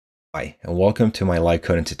Hi, and welcome to my live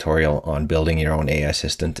coding tutorial on building your own AI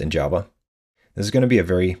assistant in Java. This is going to be a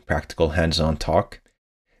very practical hands-on talk.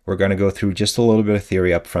 We're going to go through just a little bit of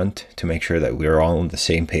theory up front to make sure that we're all on the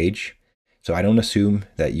same page. So I don't assume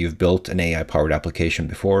that you've built an AI-powered application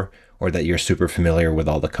before or that you're super familiar with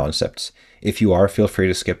all the concepts. If you are, feel free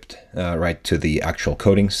to skip right to the actual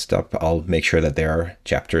coding stuff. I'll make sure that there are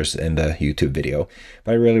chapters in the YouTube video.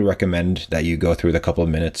 But I really recommend that you go through the couple of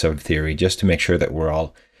minutes of theory just to make sure that we're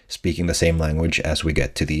all speaking the same language as we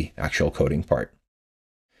get to the actual coding part.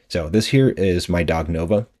 So this here is my dog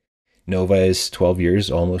Nova. Nova is 12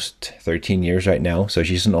 years, almost 13 years right now, so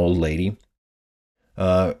she's an old lady.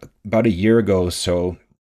 About a year ago or so,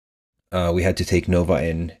 we had to take Nova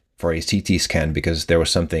in for a CT scan because there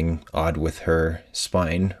was something odd with her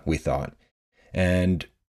spine, we thought. And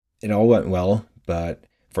it all went well, but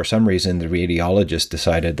for some reason the radiologist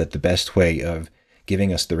decided that the best way of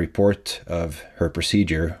giving us the report of her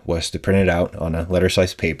procedure was to print it out on a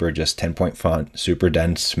letter-sized paper, just 10-point font, super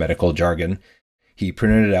dense medical jargon. He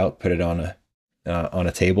printed it out, put it on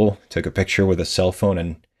a table, took a picture with a cell phone,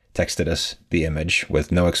 and texted us the image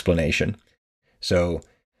with no explanation. So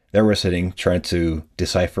there we're sitting trying to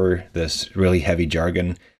decipher this really heavy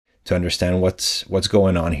jargon to understand what's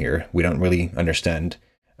going on here. We don't really understand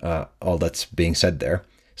all that's being said there.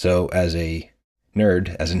 So as a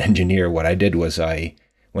nerd, as an engineer, what I did was I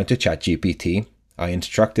went to ChatGPT. I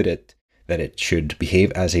instructed it that it should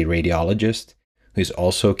behave as a radiologist who's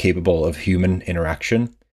also capable of human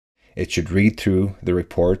interaction. It should read through the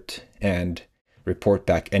report and report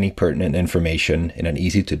back any pertinent information in an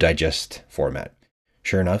easy to digest format.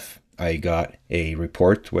 Sure enough, I got a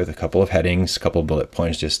report with a couple of headings, a couple of bullet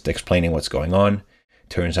points just explaining what's going on.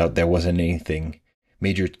 Turns out there wasn't anything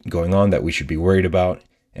major going on that we should be worried about.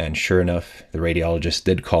 And sure enough, the radiologist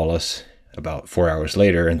did call us about 4 hours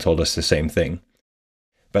later and told us the same thing.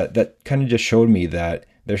 But that kind of just showed me that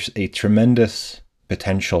there's a tremendous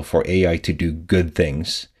potential for AI to do good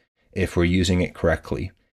things if we're using it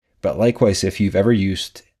correctly. But likewise, if you've ever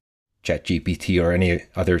used ChatGPT or any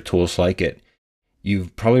other tools like it,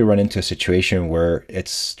 you've probably run into a situation where it's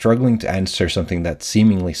struggling to answer something that's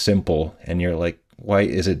seemingly simple, and you're like, why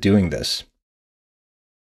is it doing this?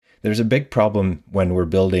 There's a big problem when we're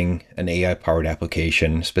building an AI-powered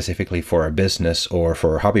application specifically for a business or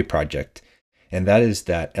for a hobby project, and that is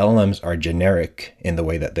that LLMs are generic in the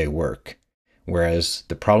way that they work, whereas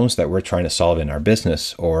the problems that we're trying to solve in our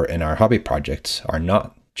business or in our hobby projects are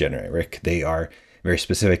not generic. They are very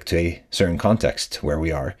specific to a certain context where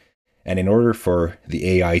we are. And in order for the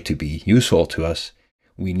AI to be useful to us,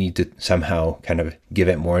 we need to somehow kind of give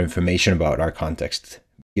it more information about our context,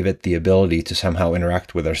 give it the ability to somehow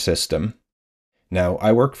interact with our system. Now,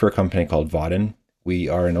 I work for a company called Vaadin. We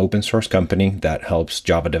are an open source company that helps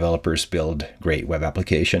Java developers build great web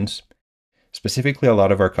applications. Specifically, a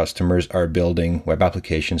lot of our customers are building web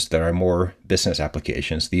applications that are more business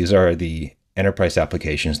applications. These are the enterprise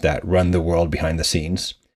applications that run the world behind the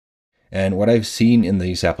scenes. And what I've seen in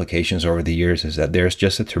these applications over the years is that there's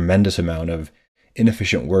just a tremendous amount of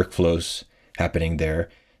inefficient workflows happening there.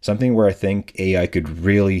 Something where I think AI could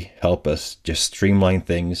really help us just streamline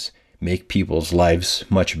things, make people's lives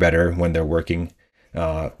much better when they're working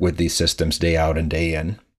with these systems day out and day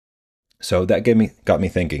in. So that got me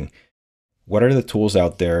thinking, what are the tools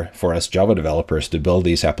out there for us Java developers to build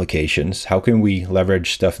these applications? How can we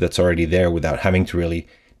leverage stuff that's already there without having to really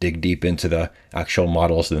dig deep into the actual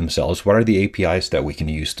models themselves? What are the APIs that we can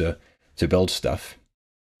use to build stuff?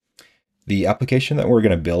 The application that we're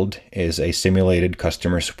going to build is a simulated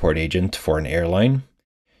customer support agent for an airline.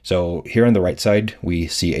 So here on the right side, we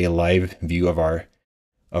see a live view of our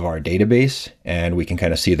database, and we can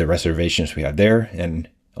kind of see the reservations we have there. And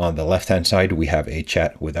on the left-hand side, we have a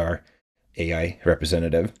chat with our AI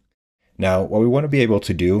representative. Now, what we want to be able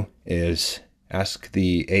to do is ask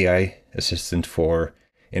the AI assistant for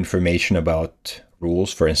information about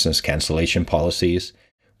rules, for instance, cancellation policies.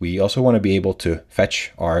 We also want to be able to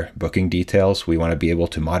fetch our booking details. We want to be able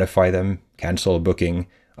to modify them, cancel a booking,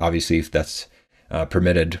 obviously if that's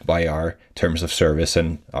permitted by our terms of service,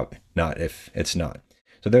 and not if it's not.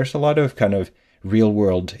 So there's a lot of kind of real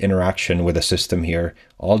world interaction with the system here,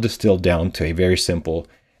 all distilled down to a very simple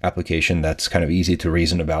application that's kind of easy to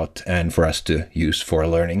reason about and for us to use for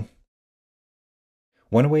learning.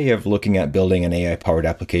 One way of looking at building an AI-powered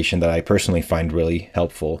application that I personally find really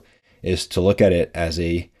helpful is to look at it as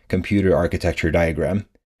a computer architecture diagram.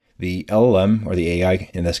 The LLM, or the AI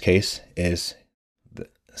in this case, is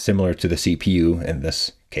similar to the CPU in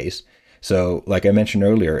this case. So like I mentioned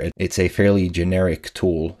earlier, it's a fairly generic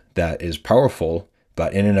tool that is powerful,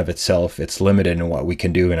 but in and of itself, it's limited in what we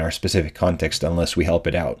can do in our specific context unless we help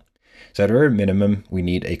it out. So at a very minimum, we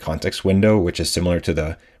need a context window, which is similar to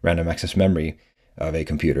the random access memory of a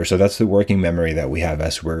computer. So that's the working memory that we have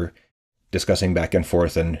as we're discussing back and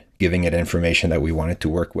forth and giving it information that we want it to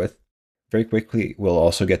work with. Very quickly, we'll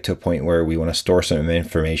also get to a point where we want to store some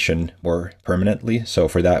information more permanently. So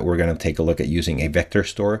for that, we're going to take a look at using a vector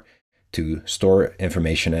store to store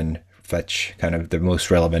information and fetch kind of the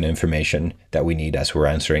most relevant information that we need as we're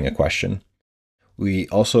answering a question. We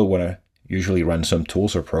also want to usually run some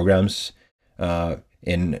tools or programs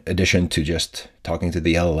in addition to just talking to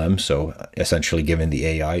the LLM. So essentially giving the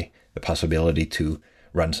AI the possibility to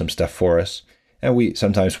run some stuff for us. And we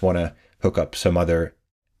sometimes want to hook up some other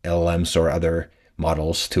LLMs or other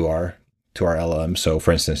models to our LLM. So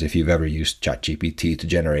for instance, if you've ever used ChatGPT to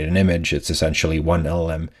generate an image, it's essentially one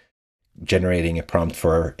LLM generating a prompt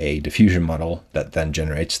for a diffusion model that then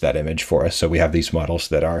generates that image for us. So we have these models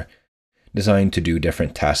that are designed to do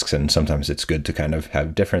different tasks, and sometimes it's good to kind of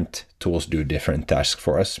have different tools do different tasks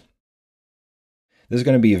for us. This is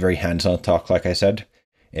going to be a very hands-on talk, like I said.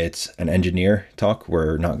 It's an engineer talk.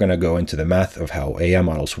 We're not going to go into the math of how AI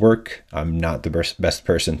models work. I'm not the best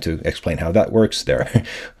person to explain how that works. There are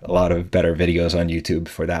a lot of better videos on YouTube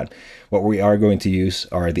for that. What we are going to use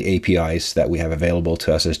are the APIs that we have available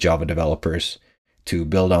to us as Java developers to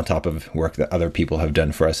build on top of work that other people have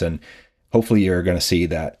done for us. And hopefully you're going to see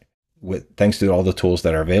that thanks to all the tools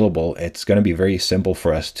that are available, it's going to be very simple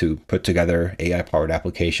for us to put together AI-powered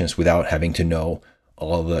applications without having to know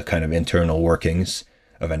all the kind of internal workings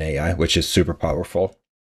of an AI, which is super powerful.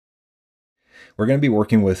 We're going to be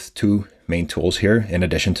working with two main tools here, in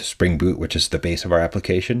addition to Spring Boot, which is the base of our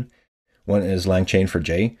application. One is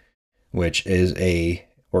LangChain4j, which is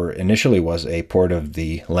initially was a port of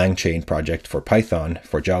the LangChain project for Python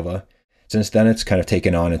for Java. Since then, it's kind of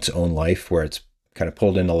taken on its own life, where it's kind of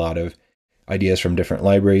pulled in a lot of ideas from different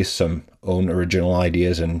libraries, some own original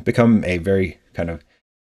ideas, and become a very kind of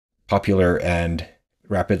popular and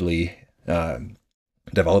rapidly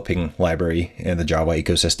developing library in the Java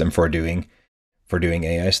ecosystem for doing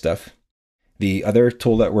AI stuff. The other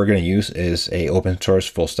tool that we're going to use is a open source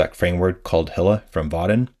full stack framework called Hilla from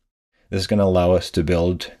Vaadin. This is going to allow us to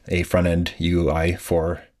build a front end UI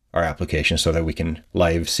for our application so that we can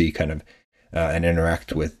live see kind of and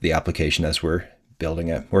interact with the application as we're building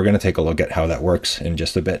it. We're going to take a look at how that works in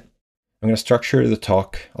just a bit. I'm going to structure the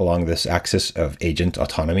talk along this axis of agent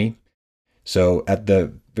autonomy. So at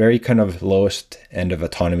the very kind of lowest end of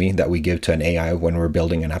autonomy that we give to an AI when we're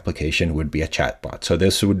building an application would be a chatbot. So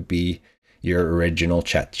this would be your original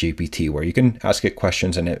ChatGPT, where you can ask it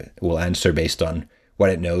questions and it will answer based on what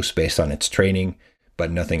it knows, based on its training,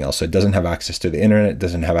 but nothing else. So it doesn't have access to the internet, it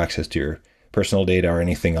doesn't have access to your personal data or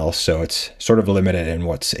anything else. So it's sort of limited in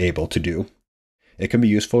what's able to do. It can be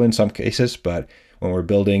useful in some cases, but when we're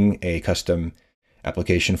building a custom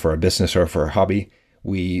application for a business or for a hobby,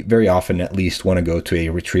 we very often at least want to go to a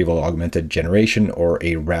retrieval-augmented generation or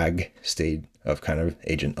a RAG state of kind of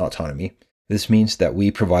agent autonomy. This means that we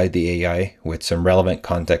provide the AI with some relevant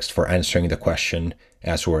context for answering the question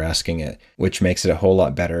as we're asking it, which makes it a whole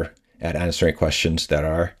lot better at answering questions that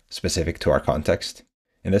are specific to our context.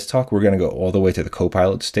 In this talk, we're going to go all the way to the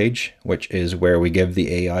Copilot stage, which is where we give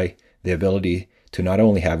the AI the ability to not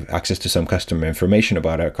only have access to some custom information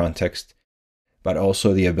about our context, but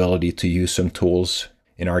also the ability to use some tools,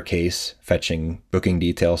 in our case, fetching booking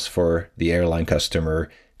details for the airline customer,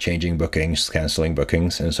 changing bookings, canceling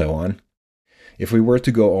bookings, and so on. If we were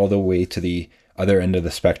to go all the way to the other end of the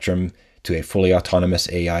spectrum to a fully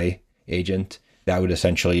autonomous AI agent, that would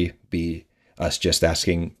essentially be us just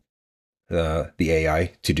asking the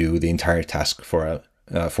AI to do the entire task for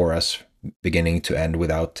us, beginning to end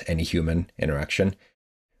without any human interaction.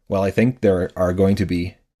 Well, I think there are going to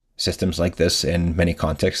be systems like this in many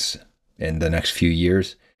contexts in the next few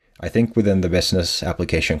years. I think within the business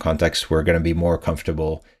application context, we're going to be more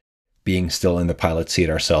comfortable being still in the pilot seat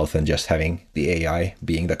ourselves and just having the AI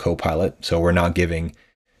being the co-pilot. So we're not giving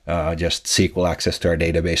just SQL access to our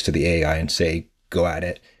database to the AI and say, go at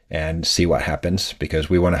it and see what happens, because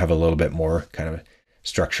we want to have a little bit more kind of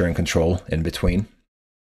structure and control in between.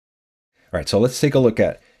 All right, so let's take a look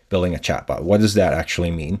at building a chatbot. What does that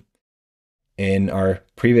actually mean? In our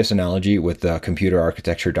previous analogy with the computer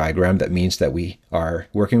architecture diagram, that means that we are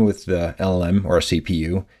working with the LLM or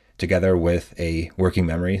CPU together with a working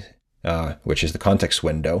memory, which is the context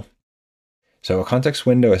window. So a context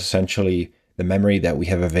window is essentially the memory that we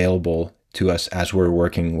have available to us as we're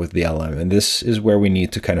working with the LLM. And this is where we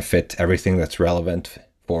need to kind of fit everything that's relevant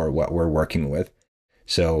for what we're working with.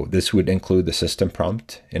 So this would include the system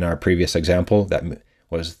prompt in our previous example. That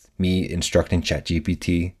was me instructing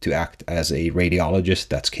ChatGPT to act as a radiologist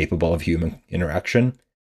that's capable of human interaction.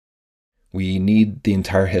 We need the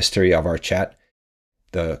entire history of our chat,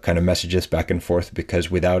 the kind of messages back and forth,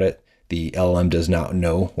 because without it, the LLM does not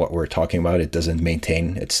know what we're talking about. It doesn't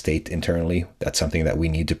maintain its state internally. That's something that we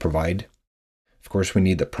need to provide. Of course, we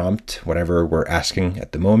need the prompt, whatever we're asking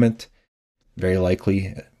at the moment. Very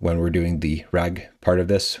likely, when we're doing the RAG part of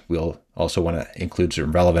this, we'll also want to include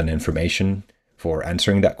some relevant information for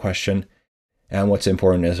answering that question. And what's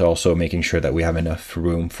important is also making sure that we have enough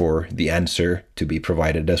room for the answer to be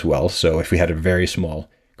provided as well. So if we had a very small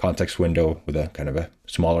context window with a kind of a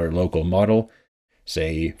smaller local model,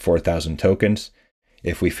 say 4,000 tokens,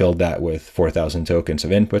 if we filled that with 4,000 tokens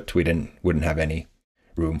of input, we wouldn't have any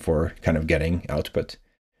room for kind of getting output.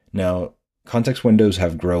 Now, context windows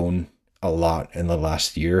have grown a lot in the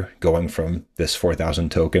last year, going from this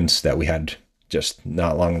 4,000 tokens that we had just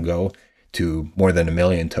not long ago to more than 1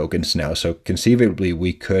 million tokens now. So conceivably,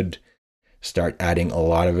 we could start adding a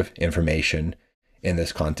lot of information in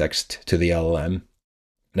this context to the LLM.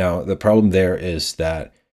 Now, the problem there is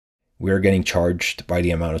that we're getting charged by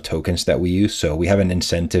the amount of tokens that we use. So we have an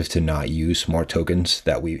incentive to not use more tokens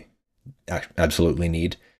that we absolutely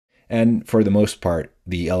need. And for the most part,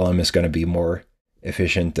 the LLM is going to be more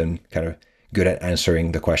efficient and kind of good at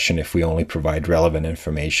answering the question if we only provide relevant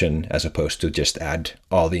information, as opposed to just add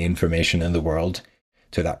all the information in the world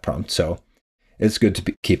to that prompt. So it's good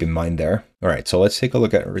to keep in mind there. All right, so let's take a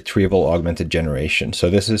look at retrieval-augmented generation. So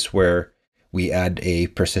this is where we add a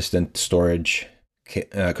persistent storage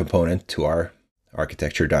component to our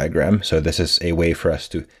architecture diagram. So this is a way for us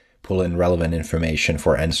to pull in relevant information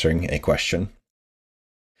for answering a question.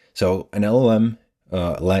 So an LLM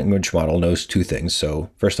language model knows two things. So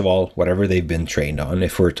first of all, whatever they've been trained on.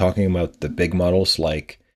 If we're talking about the big models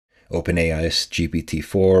like OpenAI's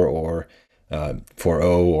GPT-4 or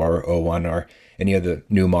 4o or o1 or any of the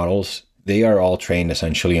new models, they are all trained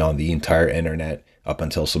essentially on the entire internet up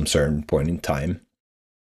until some certain point in time.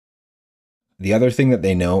 The other thing that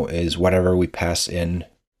they know is whatever we pass in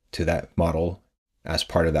to that model as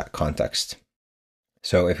part of that context.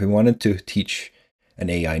 So if we wanted to teach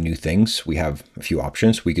an AI new things, we have a few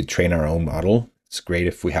options. We could train our own model. It's great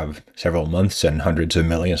if we have several months and hundreds of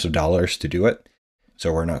millions of dollars to do it.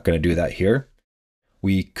 So we're not going to do that here.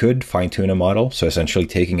 We could fine-tune a model. So essentially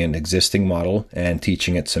taking an existing model and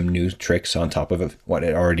teaching it some new tricks on top of what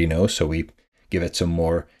it already knows. So we give it some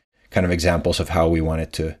more kind of examples of how we want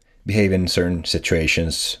it to behave in certain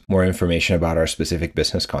situations, more information about our specific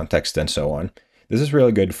business context, and so on. This is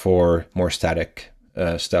really good for more static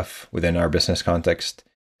stuff within our business context,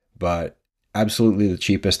 but absolutely the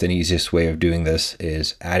cheapest and easiest way of doing this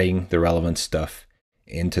is adding the relevant stuff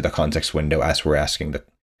into the context window as we're asking the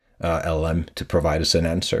LLM to provide us an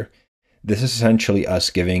answer. This is essentially us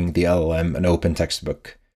giving the LLM an open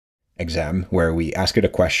textbook exam where we ask it a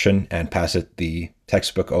question and pass it the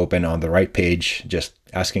textbook open on the right page, just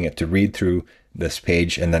asking it to read through this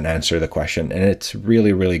page and then answer the question. And it's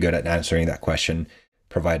really, really good at answering that question,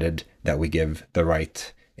 provided that we give the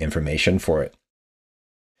right information for it.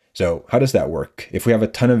 So how does that work? If we have a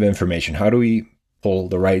ton of information, how do we pull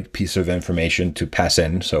the right piece of information to pass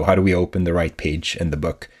in? So how do we open the right page in the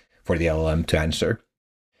book for the LLM to answer?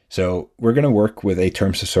 So we're going to work with a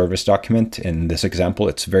terms of service document. In this example,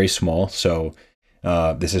 it's very small. So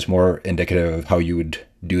this is more indicative of how you would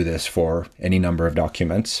do this for any number of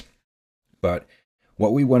documents. But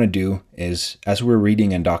what we want to do is, as we're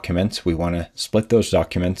reading in documents, we want to split those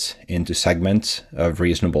documents into segments of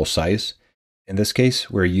reasonable size. In this case,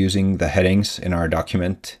 we're using the headings in our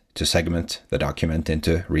document to segment the document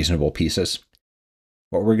into reasonable pieces.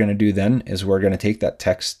 What we're going to do then is we're going to take that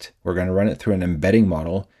text, we're going to run it through an embedding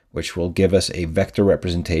model, which will give us a vector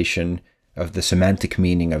representation of the semantic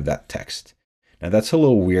meaning of that text. Now that's a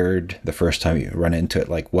little weird the first time you run into it,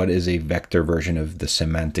 like what is a vector version of the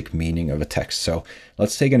semantic meaning of a text? So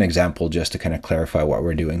let's take an example just to kind of clarify what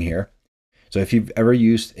we're doing here. So if you've ever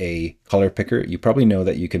used a color picker, you probably know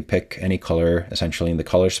that you can pick any color essentially in the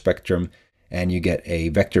color spectrum and you get a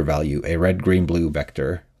vector value, a red, green, blue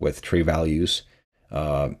vector with 3 values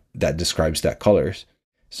that describes that colors.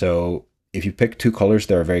 So if you pick 2 colors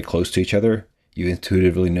that are very close to each other, you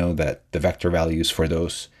intuitively know that the vector values for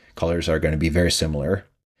those colors are going to be very similar.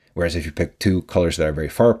 Whereas if you pick 2 colors that are very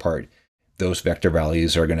far apart, those vector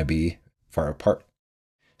values are going to be far apart.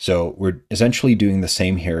 So we're essentially doing the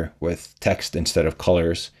same here with text instead of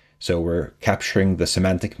colors. So we're capturing the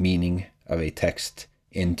semantic meaning of a text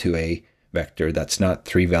into a vector that's not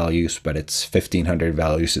 3 values, but it's 1,500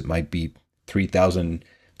 values. It might be 3,000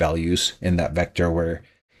 values in that vector where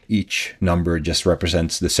each number just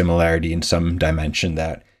represents the similarity in some dimension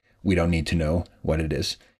that we don't need to know what it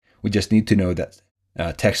is. We just need to know that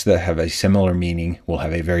texts that have a similar meaning will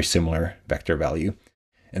have a very similar vector value.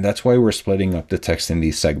 And that's why we're splitting up the text in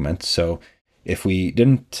these segments. So if we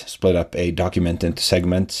didn't split up a document into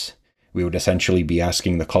segments, we would essentially be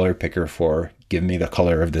asking the color picker for, give me the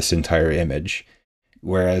color of this entire image.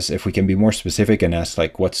 Whereas if we can be more specific and ask,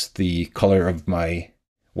 like, what's the color of my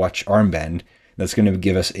watch armband, that's going to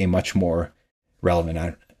give us a much more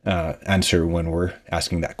relevant answer when we're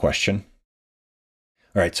asking that question.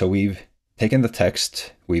 All right, so we've taken the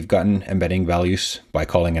text, we've gotten embedding values by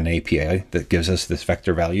calling an API that gives us this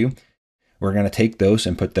vector value. We're going to take those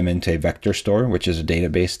and put them into a vector store, which is a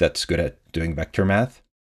database that's good at doing vector math.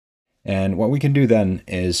 And what we can do then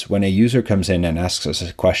is when a user comes in and asks us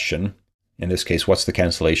a question, in this case, what's the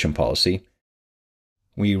cancellation policy?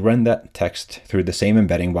 We run that text through the same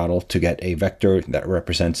embedding model to get a vector that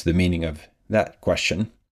represents the meaning of that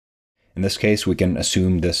question. In this case, we can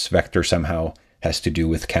assume this vector somehow has to do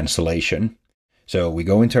with cancellation. So we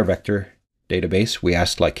go into our vector database, we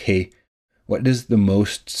ask like, hey, what is the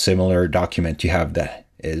most similar document you have that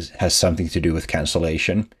has something to do with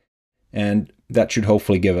cancellation? And that should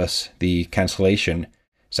hopefully give us the cancellation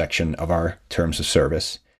section of our terms of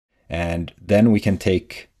service. And then we can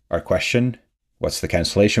take our question, what's the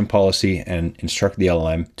cancellation policy, and instruct the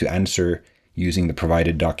LLM to answer using the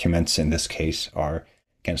provided documents, in this case, our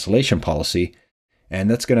cancellation policy. And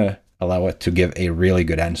that's going to allow it to give a really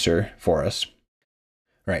good answer for us.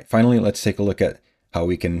 All right, finally, let's take a look at how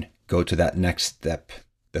we can go to that next step,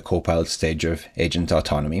 the Copilot stage of agent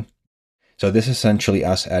autonomy. So this is essentially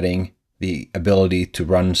us adding the ability to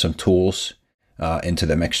run some tools into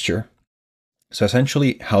the mixture. So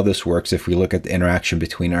essentially how this works, if we look at the interaction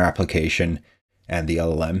between our application and the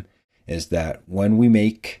LLM, is that when we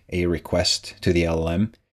make a request to the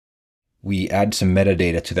LLM, we add some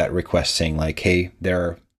metadata to that request saying like, hey, there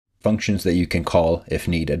are functions that you can call if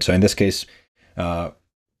needed. So in this case,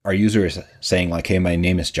 our user is saying like, hey, my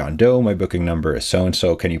name is John Doe, my booking number is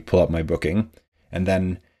so-and-so, can you pull up my booking? And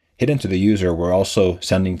then hidden to the user, we're also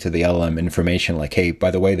sending to the LLM information like, hey,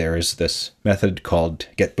 by the way, there is this method called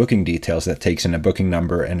get booking details that takes in a booking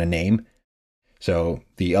number and a name. So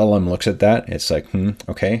the LLM looks at that, it's like,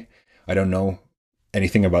 okay, I don't know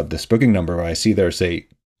anything about this booking number, but I see there's a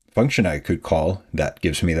function I could call that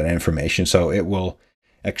gives me that information. So it will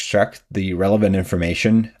extract the relevant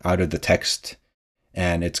information out of the text,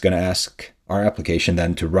 and it's going to ask our application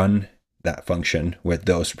then to run that function with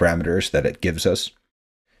those parameters that it gives us.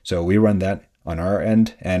 So we run that on our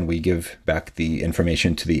end, and we give back the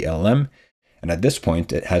information to the LLM. And at this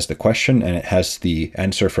point, it has the question and it has the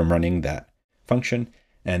answer from running that function.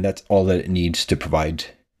 And that's all that it needs to provide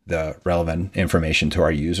the relevant information to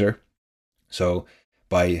our user. So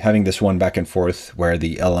by having this one back and forth where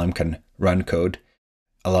the LLM can run code,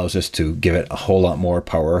 allows us to give it a whole lot more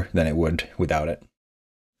power than it would without it.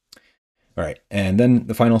 All right, and then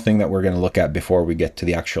the final thing that we're going to look at before we get to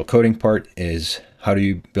the actual coding part is how do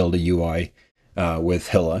you build a UI with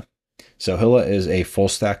Hilla. So Hilla is a full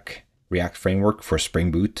stack React framework for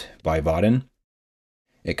Spring Boot by Vaadin.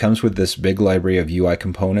 It comes with this big library of UI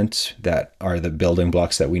components that are the building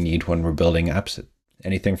blocks that we need when we're building apps.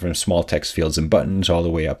 Anything from small text fields and buttons all the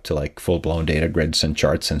way up to like full-blown data grids and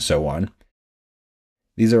charts and so on.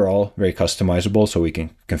 These are all very customizable, so we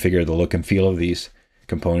can configure the look and feel of these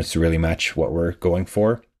components to really match what we're going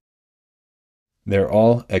for. They're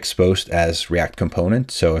all exposed as React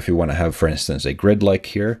components. So if you want to have, for instance, a grid like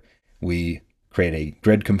here, we create a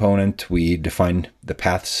grid component, we define the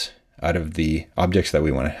paths out of the objects that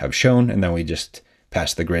we want to have shown, and then we just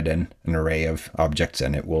pass the grid in an array of objects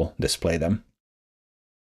and it will display them.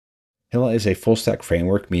 Hilla is a full stack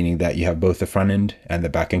framework, meaning that you have both the front end and the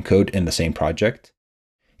back end code in the same project.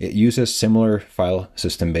 It uses similar file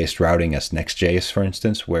system-based routing as Next.js, for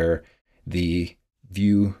instance, where the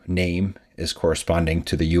view name is corresponding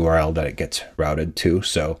to the URL that it gets routed to.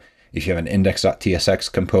 So if you have an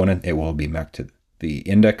index.tsx component, it will be mapped to the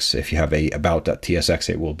index. If you have a about.tsx,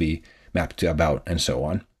 it will be mapped to about, and so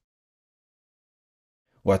on.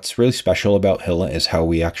 What's really special about Hilla is how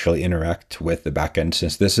we actually interact with the backend.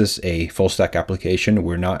 Since this is a full stack application,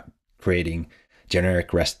 we're not creating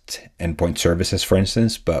generic REST endpoint services, for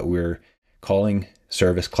instance, but we're calling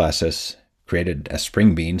service classes created as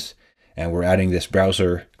Spring Beans, and we're adding this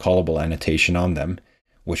browser callable annotation on them,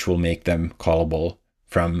 which will make them callable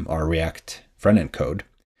from our React front-end code.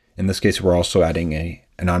 In this case, we're also adding a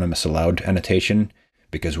anonymous allowed annotation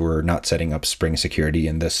because we're not setting up Spring Security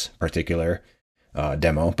in this particular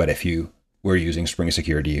demo, but if you were using Spring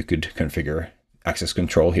Security, you could configure access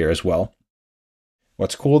control here as well.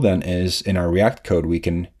 What's cool then is in our React code, we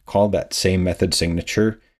can call that same method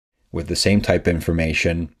signature with the same type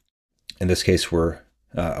information in this case, we're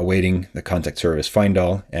awaiting the contact service find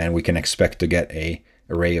all, and we can expect to get a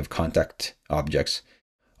array of contact objects.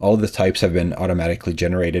 All of the types have been automatically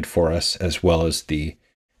generated for us, as well as the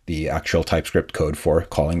actual TypeScript code for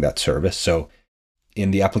calling that service. So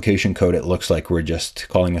in the application code, it looks like we're just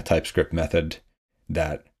calling a TypeScript method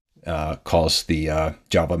that calls the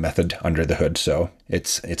Java method under the hood. So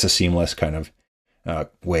it's a seamless kind of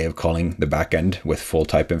way of calling the backend with full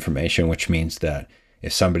type information, which means that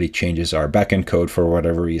if somebody changes our backend code for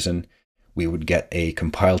whatever reason, we would get a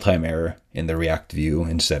compile time error in the React view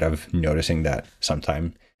instead of noticing that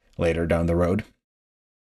sometime later down the road.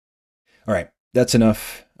 All right, that's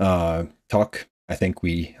enough talk. I think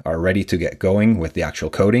we are ready to get going with the actual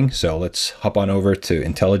coding. So let's hop on over to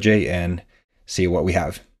IntelliJ and see what we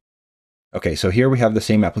have. Okay, so here we have the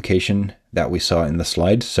same application that we saw in the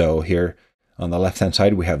slide. So here on the left-hand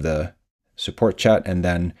side, we have the support chat, and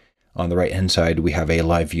then on the right-hand side, we have a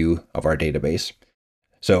live view of our database.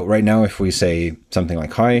 So right now, if we say something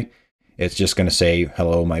like hi, it's just going to say,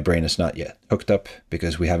 hello, my brain is not yet hooked up,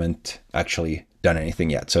 because we haven't actually done anything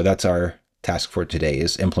yet. So that's our task for today,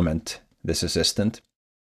 is implement this assistant.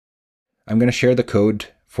 I'm going to share the code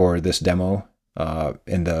for this demo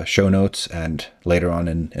in the show notes and later on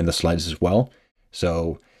in the slides as well.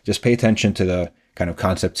 So just pay attention to the kind of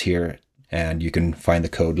concepts here, and you can find the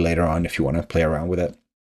code later on if you want to play around with it.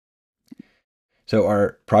 So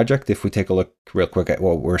our project, if we take a look real quick at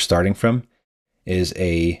what we're starting from, is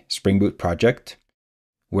a Spring Boot project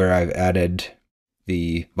where I've added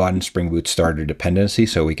the Vaadin Spring Boot starter dependency,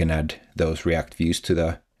 so we can add those React views to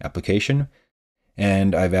the application.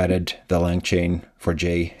 And I've added the LangChain for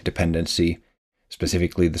J dependency,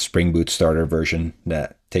 specifically the Spring Boot starter version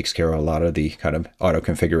that takes care of a lot of the kind of auto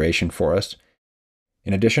configuration for us.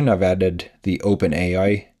 In addition, I've added the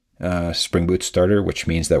OpenAI Spring Boot starter, which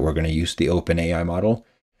means that we're going to use the OpenAI model.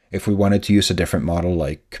 If we wanted to use a different model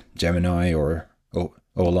like Gemini or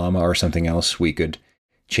Ollama or something else, we could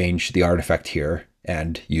change the artifact here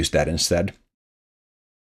and use that instead.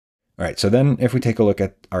 All right, so then if we take a look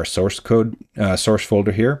at our source code, source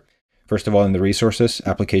folder here, first of all, in the resources,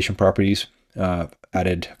 application properties,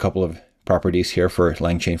 added a couple of properties here for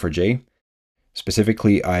LangChain for J.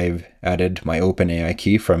 Specifically, I've added my OpenAI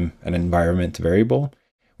key from an environment variable.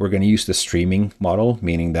 We're going to use the streaming model,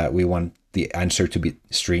 meaning that we want the answer to be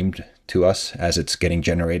streamed to us as it's getting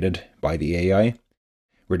generated by the AI.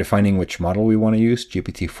 We're defining which model we want to use,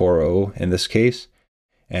 GPT-4o in this case.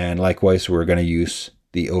 And likewise, we're going to use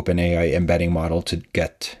the OpenAI embedding model to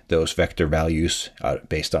get those vector values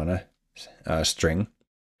based on a string.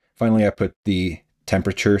 Finally, I put the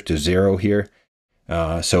temperature to 0 here,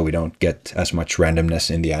 so we don't get as much randomness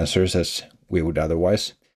in the answers as we would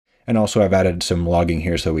otherwise. And also I've added some logging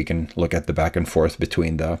here so we can look at the back and forth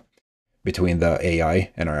between the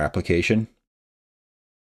AI and our application.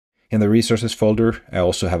 In the resources folder, I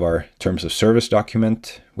also have our terms of service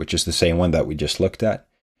document, which is the same one that we just looked at.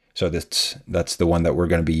 So that's the one that we're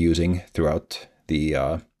going to be using throughout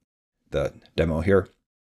the demo here.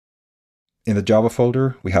 In the Java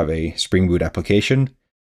folder, we have a Spring Boot application.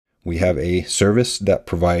 We have a service that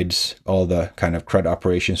provides all the kind of CRUD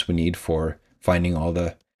operations we need for finding all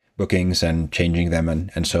the bookings and changing them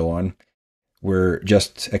and so on. We're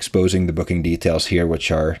just exposing the booking details here,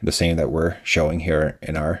 which are the same that we're showing here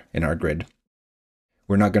in our grid.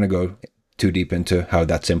 We're not going to go too deep into how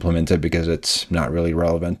that's implemented because it's not really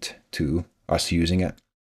relevant to us using it.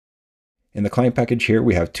 In the client package here,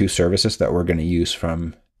 we have two services that we're going to use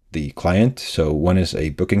from the client. So one is a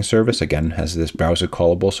booking service, again, has this browser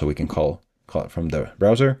callable, so we can call it from the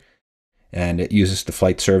browser. And it uses the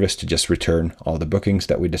flight service to just return all the bookings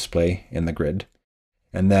that we display in the grid.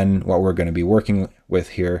 And then what we're going to be working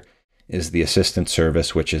with here is the assistant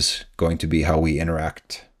service, which is going to be how we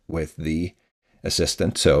interact with the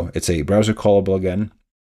assistant. So it's a browser callable again.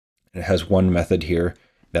 It has one method here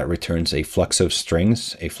that returns a flux of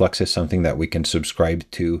strings. A flux is something that we can subscribe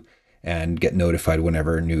to and get notified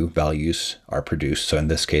whenever new values are produced. So in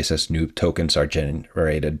this case, as new tokens are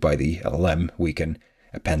generated by the LLM, we can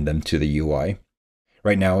append them to the UI.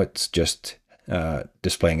 Right now, it's just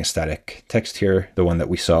displaying a static text here, the one that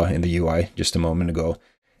we saw in the UI just a moment ago.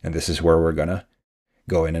 And this is where we're gonna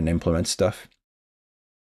go in and implement stuff.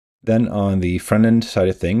 Then on the front end side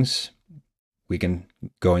of things, we can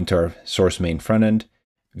go into our source main front end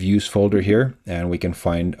views folder here, and we can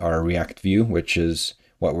find our React view, which is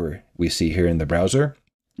what we see here in the browser.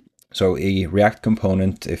 So a React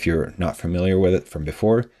component, if you're not familiar with it from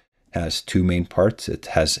before, has two main parts. It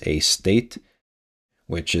has a state,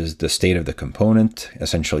 which is the state of the component,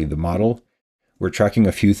 essentially the model. we're tracking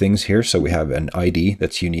a few things here. So we have an ID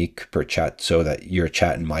that's unique per chat so that your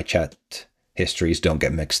chat and my chat histories don't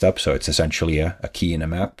get mixed up. So it's essentially a key in a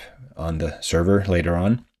map on the server later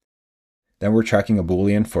on. Then we're tracking a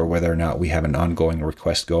Boolean for whether or not we have an ongoing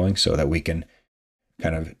request going so that we can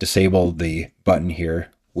kind of disable the button here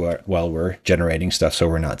while we're generating stuff so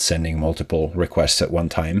we're not sending multiple requests at one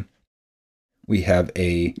time. We have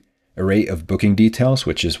a array of booking details,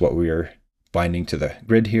 which is what we're binding to the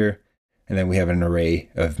grid here. And then we have an array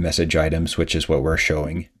of message items, which is what we're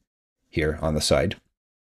showing here on the side.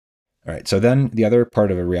 All right, so then the other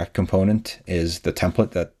part of a React component is the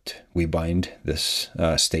template that we bind this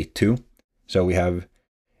state to. So we have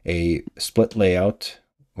a split layout,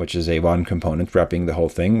 which is a one component wrapping the whole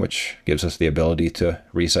thing, which gives us the ability to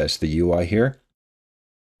resize the UI here.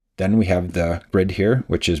 Then we have the grid here,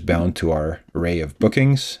 which is bound to our array of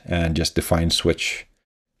bookings and just defines switch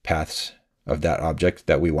paths of that object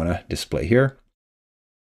that we want to display here.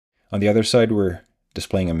 On the other side, we're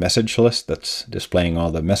displaying a message list that's displaying all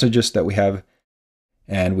the messages that we have.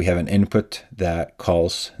 And we have an input that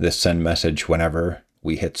calls this send message whenever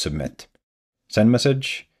we hit submit. Send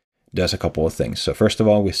message does a couple of things. So first of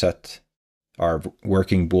all, we set our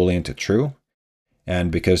working Boolean to true.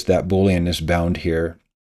 And because that Boolean is bound here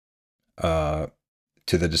to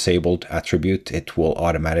the disabled attribute, it will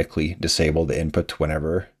automatically disable the input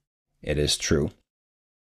whenever it is true.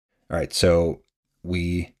 All right, so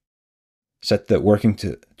we set the working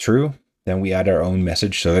to true, then we add our own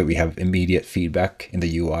message so that we have immediate feedback in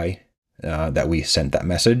the UI that we sent that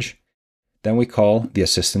message. Then we call the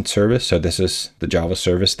assistant service. So this is the Java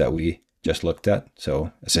service that we just looked at.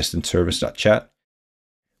 So assistant service.chat.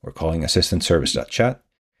 We're calling assistant service.chat.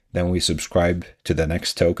 Then we subscribe to the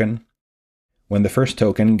next token. When the first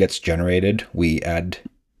token gets generated, we add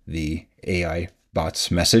the AI bot's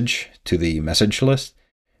message to the message list.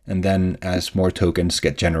 And then as more tokens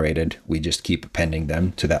get generated, we just keep appending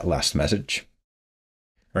them to that last message.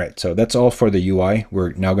 All right, so that's all for the UI.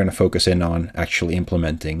 We're now going to focus in on actually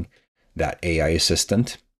implementing that AI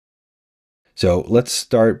assistant. So let's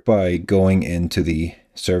start by going into the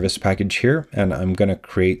service package here, and I'm going to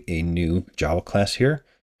create a new Java class here.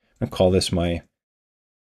 I'm going to call this my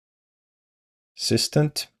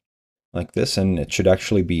assistant like this, and it should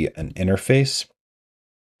actually be an interface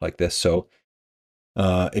like this. So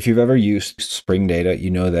if you've ever used Spring Data, you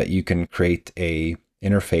know that you can create a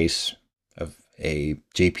interface of a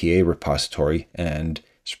JPA repository, and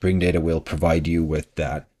Spring Data will provide you with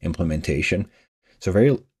that implementation. So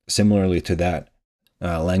very similarly to that,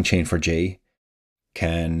 LangChain4j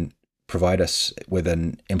can provide us with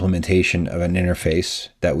an implementation of an interface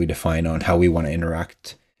that we define on how we want to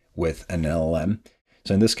interact with an LLM.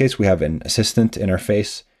 So in this case, we have an assistant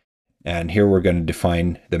interface, and here we're going to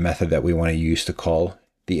define the method that we want to use to call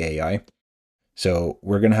the AI. So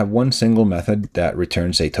we're going to have one single method that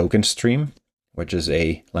returns a token stream, which is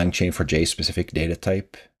a LangChain4j specific data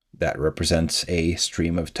type that represents a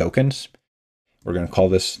stream of tokens. We're going to call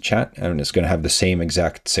this chat, and it's going to have the same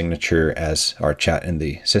exact signature as our chat in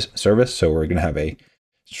the service. So we're going to have a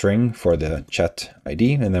string for the chat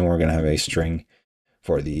ID, and then we're going to have a string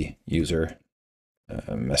for the user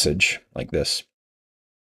message like this.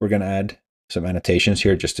 We're going to add some annotations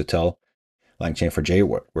here just to tell LangChain4j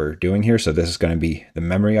what we're doing here. So this is going to be the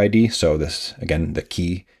memory ID. So this, again, the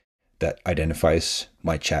key that identifies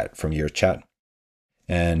my chat from your chat.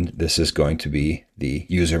 And this is going to be the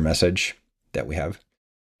user message that we have.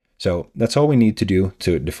 So that's all we need to do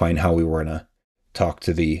to define how we want to talk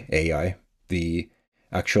to the AI. The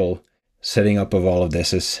actual setting up of all of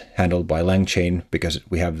this is handled by LangChain because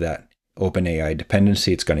we have that OpenAI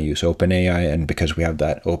dependency. It's going to use OpenAI, and because we have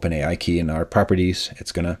that OpenAI key in our properties,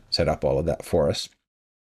 it's going to set up all of that for us.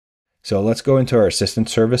 So let's go into our assistant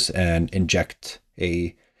service and inject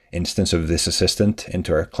a instance of this assistant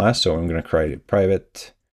into our class. So I'm going to create a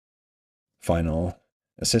private final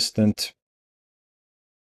assistant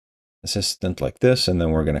like this, and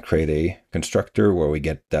then we're going to create a constructor where we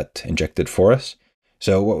get that injected for us.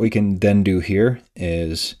 So what we can then do here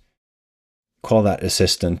is call that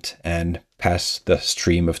assistant and pass the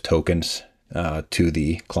stream of tokens to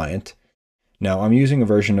the client. Now I'm using a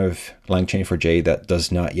version of LangChain4j that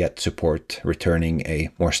does not yet support returning a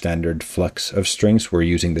more standard flux of strings. We're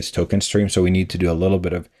using this token stream, so we need to do a little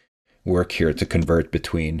bit of work here to convert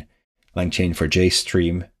between LangChain4j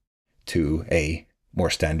stream to a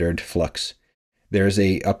more standard flux. There's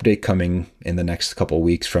a update coming in the next couple of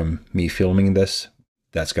weeks from me filming this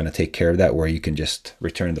that's going to take care of that, where you can just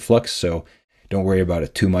return the flux. So don't worry about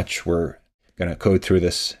it too much. We're going to code through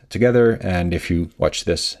this together, and if you watch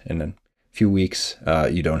this in a few weeks,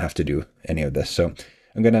 you don't have to do any of this. So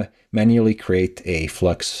I'm going to manually create a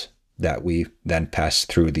flux that we then pass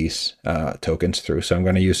through these tokens through. So I'm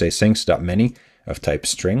going to use a syncs.many of type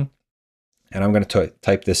string, and I'm going to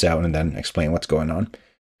type this out and then explain what's going on.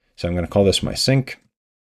 So I'm going to call this my sync,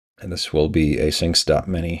 and this will be a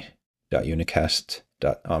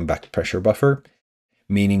syncs.many.unicast.back pressure buffer,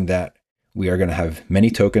 meaning that we are going to have many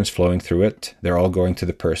tokens flowing through it. They're all going to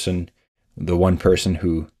the one person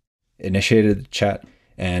who initiated the chat.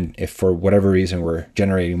 And if for whatever reason we're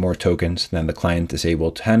generating more tokens than the client is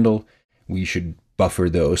able to handle, we should buffer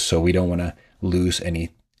those so we don't want to lose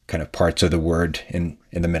any kind of parts of the word in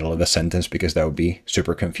the middle of a sentence, because that would be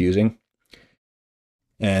super confusing.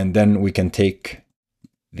 And then we can take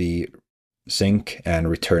the sync and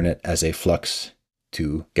return it as a flux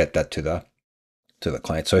to get that to the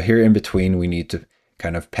client. So here in between, we need to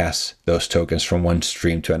kind of pass those tokens from one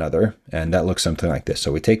stream to another. And that looks something like this.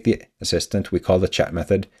 So we take the assistant, we call the chat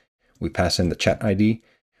method, we pass in the chat ID,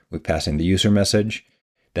 we pass in the user message.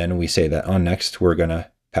 Then we say that on next, we're going to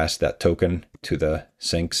pass that token to the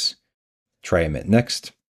syncs try emit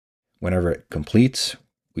next. Whenever it completes,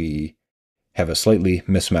 we have a slightly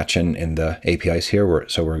mismatch in the APIs here.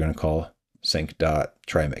 So we're going to call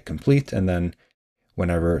sync.try emit complete. And then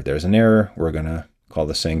whenever there's an error, we're going to call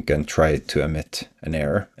the sync and try to emit an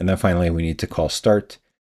error. And then finally, we need to call start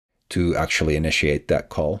to actually initiate that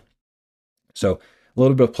call. So a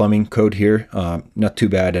little bit of plumbing code here, not too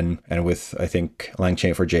bad. And with, I think,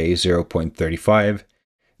 LangChain4j 0.35,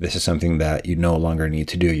 this is something that you no longer need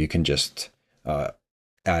to do. You can just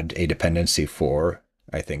add a dependency for,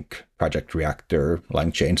 I think, Project Reactor,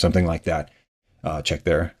 LangChain, something like that. Check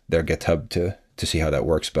their GitHub to see how that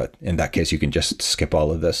works. But in that case, you can just skip all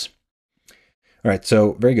of this. All right,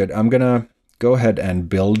 so very good. I'm going to go ahead and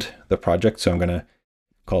build the project. So I'm going to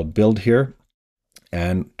call build here.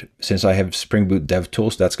 And since I have Spring Boot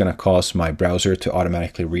DevTools, that's going to cause my browser to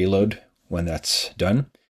automatically reload when that's done.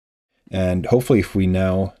 And hopefully, if we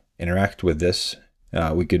now interact with this,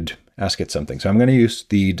 we could ask it something. So I'm going to use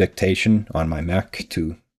the dictation on my Mac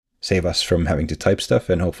to save us from having to type stuff,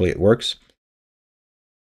 and hopefully it works.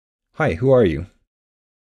 Hi, who are you?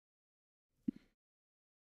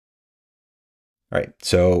 All right,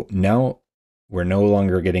 so now we're no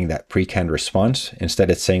longer getting that pre-canned response.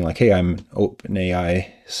 Instead, it's saying like, hey, I'm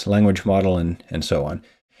OpenAI's language model and so on.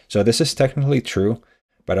 So this is technically true,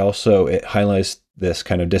 but also it highlights this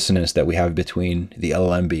kind of dissonance that we have between the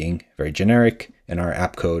LLM being very generic and our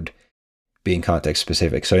app code being context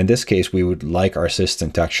specific. So in this case, we would like our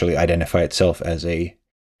assistant to actually identify itself as a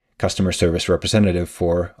customer service representative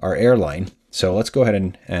for our airline. So let's go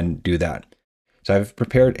ahead and do that. So I've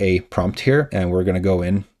prepared a prompt here, and we're going to go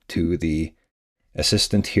into the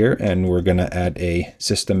assistant here, and we're going to add a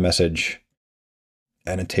system message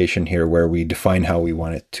annotation here where we define how we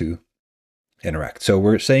want it to interact. So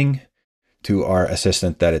we're saying to our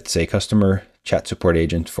assistant that it's a customer chat support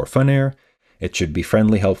agent for Funair. It should be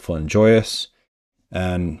friendly, helpful, and joyous.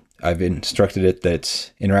 And I've instructed it that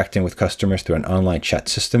it's interacting with customers through an online chat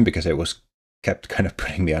system because it was kept kind of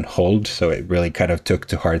putting me on hold. So it really kind of took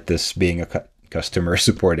to heart this being a customer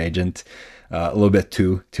support agent a little bit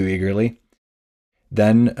too eagerly.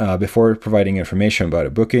 Then before providing information about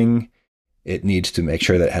a booking, it needs to make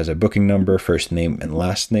sure that it has a booking number, first name, and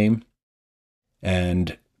last name.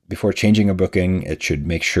 And before changing a booking, it should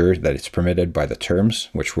make sure that it's permitted by the terms,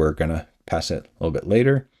 which we're going to pass it a little bit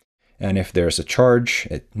later. And if there's a charge,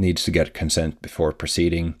 it needs to get consent before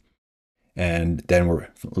proceeding. And then we're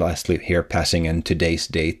lastly here passing in today's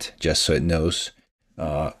date, just so it knows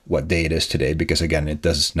what day it is today, because again, it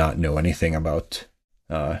does not know anything about,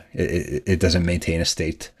 it doesn't maintain a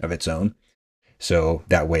state of its own. So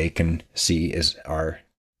that way it can see, is our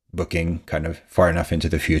booking kind of far enough into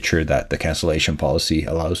the future that the cancellation policy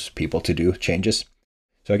allows people to do changes.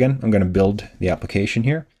 So again, I'm going to build the application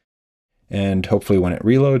here, and hopefully when it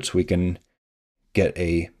reloads, we can get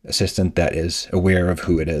a assistant that is aware of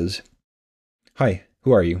who it is. Hi,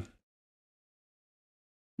 who are you?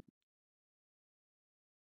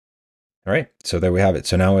 All right, so there we have it.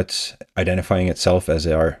 So now it's identifying itself as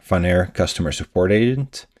our Funair customer support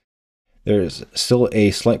agent. There's still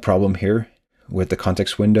a slight problem here with the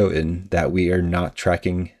context window in that we are not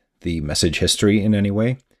tracking the message history in any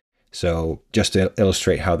way. So just to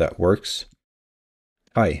illustrate how that works.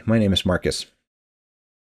 Hi, my name is Marcus.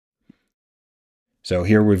 So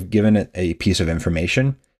here we've given it a piece of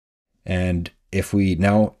information. And if we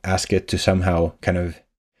now ask it to somehow kind of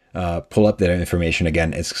pull up that information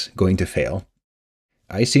again, it's going to fail.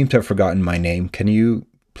 I seem to have forgotten my name. Can you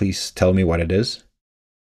please tell me what it is?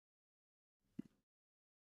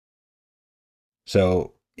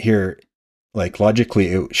 So here, like logically,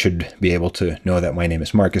 it should be able to know that my name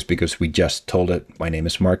is Marcus because we just told it my name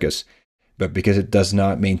is Marcus. But because it does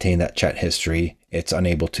not maintain that chat history, it's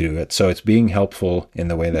unable to do it. So it's being helpful in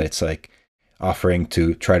the way that it's like offering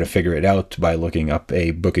to try to figure it out by looking up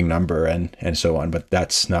a booking number and so on. But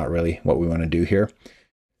that's not really what we want to do here.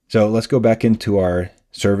 So let's go back into our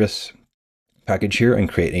service package here and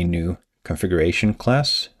create a new configuration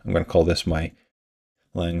class. I'm going to call this my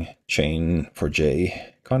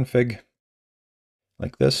LangChain4j config.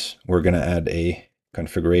 Like this. We're going to add a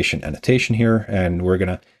configuration annotation here, and we're going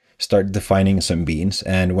to start defining some beans.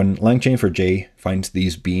 And when LangChain4j finds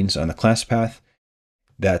these beans on the class path,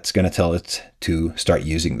 that's going to tell it to start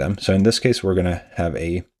using them. So in this case, we're going to have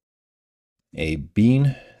a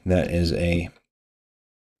bean that is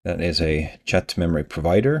a chat memory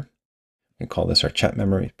provider. We call this our chat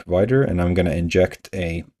memory provider, and I'm going to inject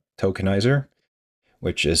a tokenizer,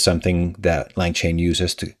 which is something that LangChain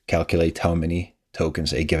uses to calculate how many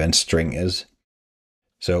tokens a given string is.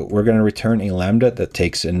 So we're going to return a lambda that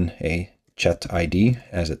takes in a chat ID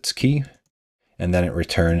as its key, and then it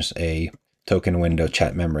returns a token window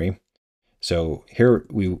chat memory. So here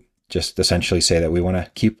we just essentially say that we want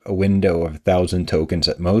to keep a window of 1,000 tokens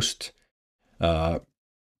at most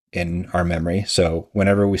in our memory. So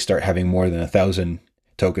whenever we start having more than 1,000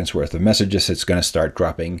 tokens worth of messages, it's going to start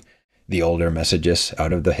dropping the older messages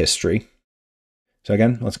out of the history. So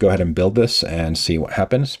again, let's go ahead and build this and see what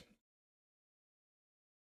happens.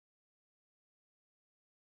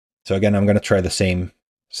 So again, I'm going to try the same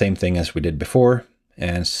thing as we did before,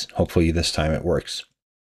 and hopefully this time it works.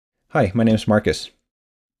 Hi, my name is Marcus.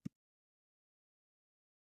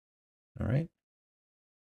 All right.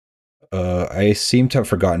 I seem to have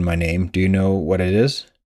forgotten my name. Do you know what it is?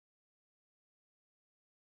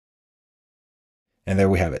 And there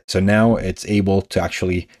we have it. So now it's able to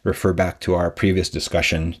actually refer back to our previous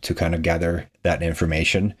discussion to kind of gather that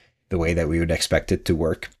information the way that we would expect it to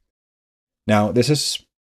work. Now, this is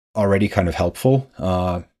already kind of helpful,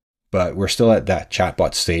 but we're still at that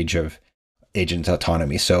chatbot stage of agent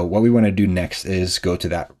autonomy. So what we want to do next is go to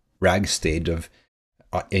that RAG stage of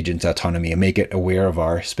agent autonomy and make it aware of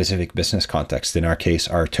our specific business context, in our case,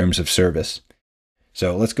 our terms of service.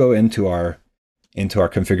 So let's go into our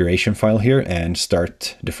configuration file here and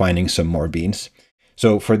start defining some more beans.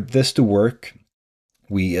 So for this to work,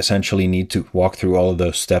 we essentially need to walk through all of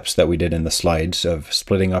those steps that we did in the slides of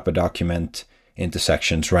splitting up a document into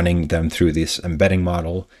sections, running them through this embedding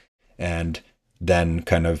model, and then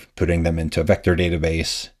kind of putting them into a vector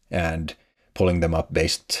database and pulling them up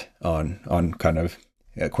based on kind of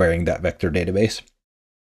querying that vector database.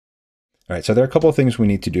 All right, so there are a couple of things we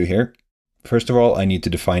need to do here. First of all, I need to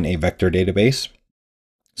define a vector database.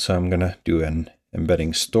 So I'm going to do an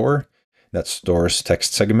embedding store that stores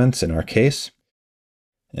text segments in our case.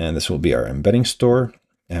 And this will be our embedding store.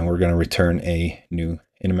 And we're going to return a new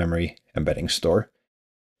in-memory embedding store.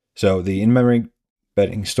 So the in-memory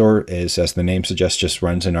embedding store is, as the name suggests, just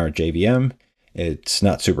runs in our JVM. It's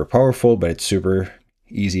not super powerful, but it's super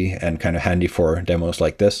easy and kind of handy for demos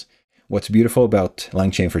like this. What's beautiful about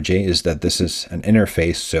LangChain4j is that this is an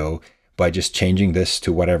interface. So by just changing this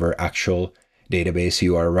to whatever actual database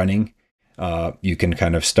you are running, you can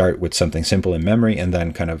kind of start with something simple in memory and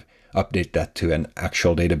then kind of update that to an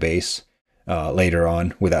actual database later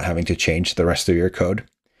on without having to change the rest of your code.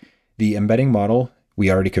 The embedding model we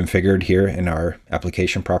already configured here in our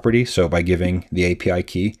application property. So by giving the API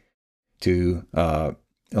key to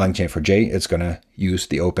LangChain4j, it's going to use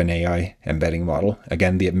the OpenAI embedding model.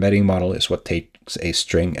 Again, the embedding model is what takes a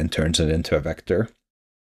string and turns it into a vector.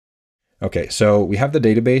 Okay, so we have the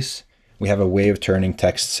database. We have a way of turning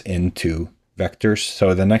texts into vectors.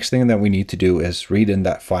 So the next thing that we need to do is read in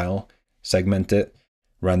that file, segment it,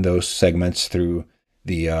 run those segments through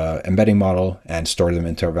the embedding model, and store them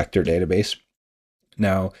into our vector database.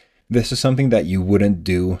 Now, this is something that you wouldn't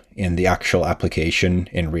do in the actual application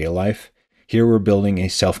in real life. Here we're building a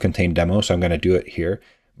self-contained demo, so I'm going to do it here.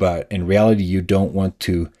 But in reality, you don't want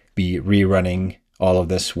to be rerunning all of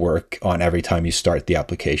this work on every time you start the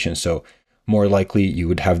application. So more likely you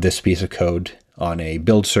would have this piece of code on a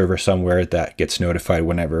build server somewhere that gets notified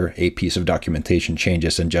whenever a piece of documentation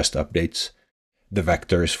changes and just updates the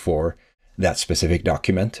vectors for that specific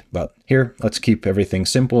document. But here, let's keep everything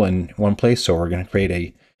simple in one place. So we're going to create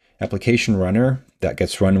a application runner that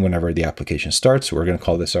gets run whenever the application starts. We're going to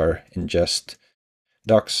call this our ingest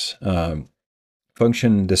docs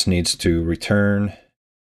function. This needs to return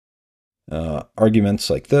arguments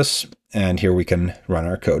like this, and here we can run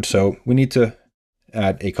our code. So we need to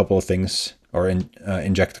add a couple of things, or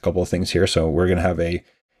inject a couple of things here. So we're going to have a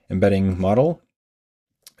embedding model,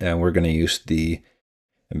 and we're going to use the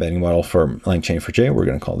embedding model for LangChain for J. We're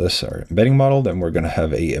going to call this our embedding model. Then we're going to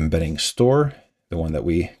have a embedding store, the one that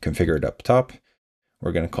we configured up top.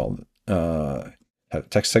 We're going to call have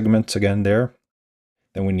text segments again there.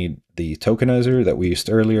 Then we need the tokenizer that we used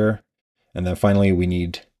earlier. And then finally, we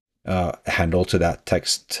need a handle to that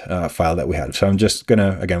text file that we had. So I'm just going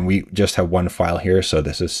to, again, we just have one file here. So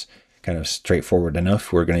this is kind of straightforward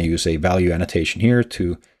enough. We're going to use a value annotation here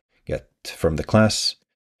to get from the class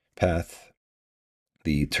path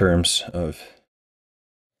the terms of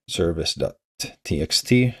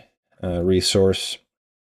service.txt resource.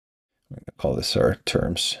 We're going to call this our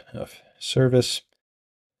terms of service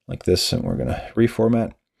like this, and we're going to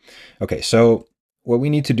reformat. Okay, so what we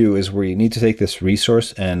need to do is we need to take this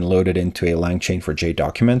resource and load it into a LangChain for J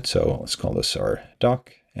document. So let's call this our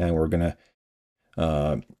doc, and we're going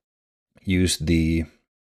to use the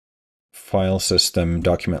file system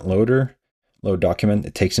document loader, load document.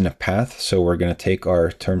 It takes in a path. So we're going to take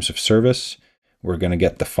our terms of service. We're going to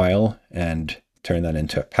get the file and turn that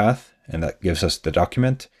into a path, and that gives us the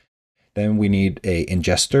document. Then we need a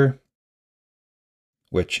ingester,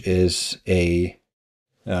 which is a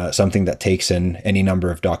something that takes in any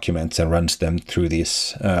number of documents and runs them through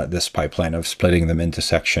this pipeline of splitting them into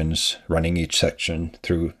sections, running each section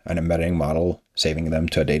through an embedding model, saving them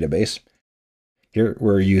to a database. Here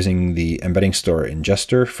we're using the embedding store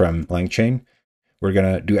ingester from LangChain. We're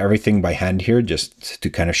going to do everything by hand here just to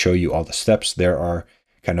kind of show you all the steps. There are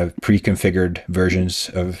kind of pre-configured versions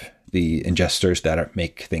of the ingesters that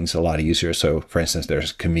make things a lot easier. So for instance,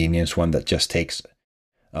 there's a convenience one that just takes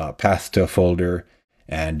a path to a folder,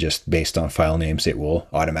 and just based on file names, it will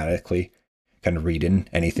automatically kind of read in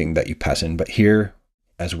anything that you pass in. But here,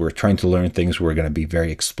 as we're trying to learn things, we're going to be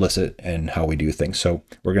very explicit in how we do things. So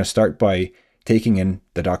we're going to start by taking in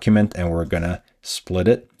the document, and we're going to split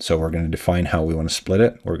it. So we're going to define how we want to split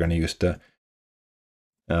it. We're going to use the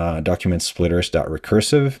document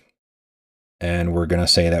splitters.recursive. And we're going to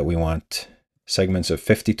say that we want segments of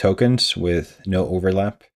 50 tokens with no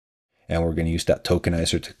overlap. And we're going to use that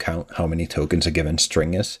tokenizer to count how many tokens a given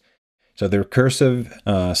string is. So the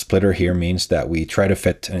recursive splitter here means that we try to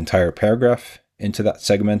fit an entire paragraph into that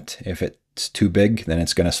segment. If it's too big, then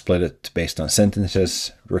it's going to split it based on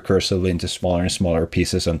sentences recursively into smaller and smaller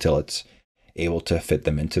pieces until it's able to fit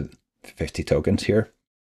them into 50 tokens here.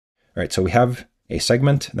 All right, so we have a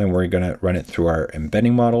segment. Then we're going to run it through our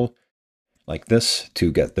embedding model like this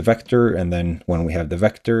to get the vector. And then when we have the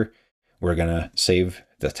vector, we're going to save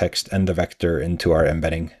the text and the vector into our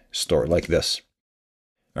embedding store like this.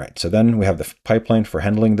 All right, so then we have the pipeline for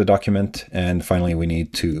handling the document. And finally, we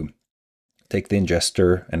need to take the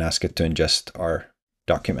ingester and ask it to ingest our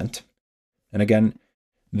document. And again,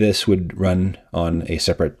 this would run on a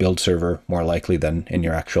separate build server more likely than in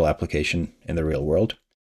your actual application in the real world.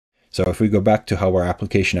 So if we go back to how our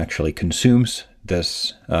application actually consumes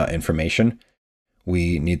this information,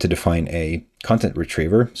 we need to define a content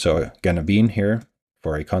retriever. So again, a bean here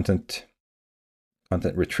for a content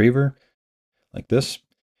retriever like this.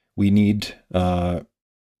 We need the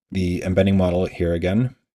embedding model here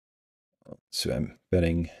again. So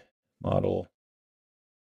embedding model,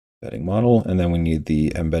 and then we need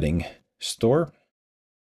the embedding store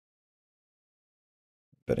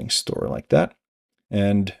like that.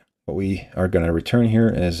 And what we are going to return here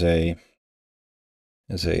is a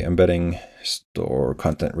embedding store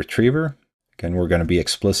content retriever. Again, we're going to be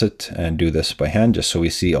explicit and do this by hand just so we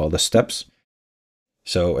see all the steps.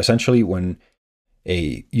 So essentially, when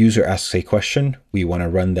a user asks a question, we want to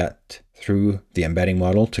run that through the embedding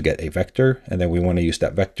model to get a vector, and then we want to use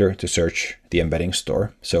that vector to search the embedding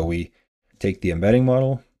store. So we take the embedding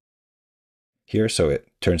model here, so it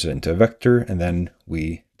turns it into a vector, and then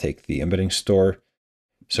we take the embedding store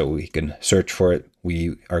so we can search for it.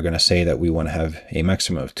 We are going to say that we want to have a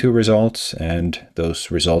maximum of 2 results, and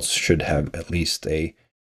those results should have at least a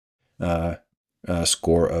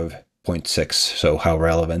score of 0.6. So how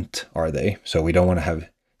relevant are they? So we don't want to have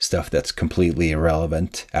stuff that's completely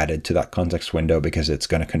irrelevant added to that context window because it's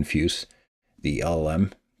going to confuse the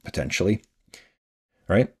LLM potentially.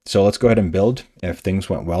 All right, so let's go ahead and build. If things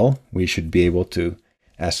went well, we should be able to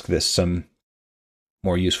ask this some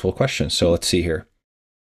more useful questions. So let's see here.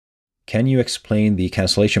 Can you explain the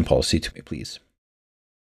cancellation policy to me, please?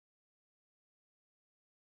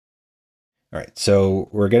 All right, so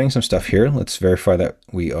we're getting some stuff here. Let's verify that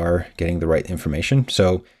we are getting the right information.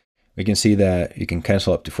 So we can see that you can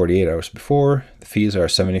cancel up to 48 hours before. The fees are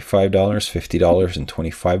 $75, $50, and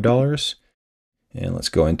 $25. And let's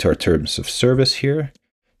go into our terms of service here.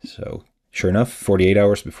 So sure enough, 48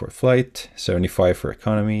 hours before flight, 75 for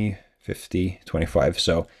economy, 50, 25.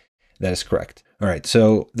 So that is correct. All right,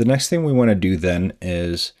 so the next thing we want to do then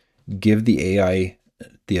is give the AI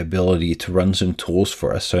the ability to run some tools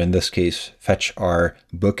for us. So in this case, fetch our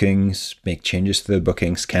bookings, make changes to the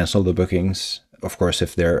bookings, cancel the bookings, of course,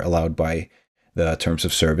 if they're allowed by the terms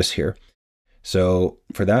of service here. So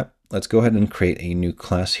for that, let's go ahead and create a new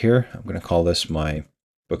class here. I'm going to call this my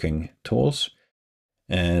booking tools.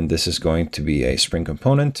 And this is going to be a Spring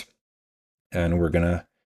component. And we're going to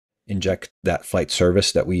inject that flight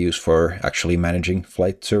service that we use for actually managing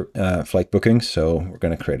flight bookings. So we're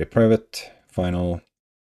going to create a private final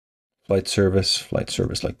flight service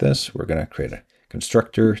like this. We're going to create a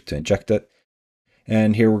constructor to inject it.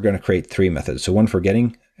 And here we're going to create three methods. So one for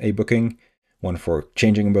getting a booking, one for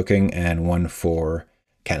changing a booking, and one for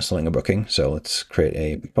canceling a booking. So let's create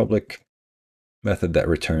a public method that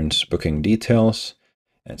returns booking details.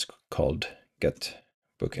 And it's called get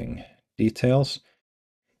booking details.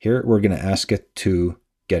 Here we're going to ask it to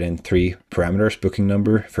get in three parameters: booking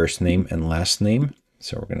number, first name, and last name.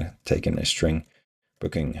 So we're going to take in a string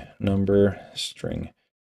booking number, string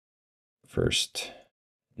first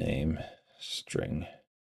name, string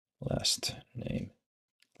last name,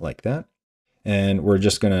 like that. And we're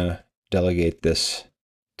just going to delegate this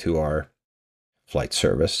to our flight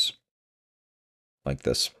service like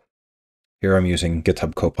this. Here I'm using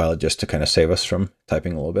GitHub Copilot just to kind of save us from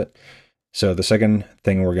typing a little bit. So the second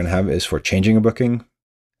thing we're going to have is for changing a booking.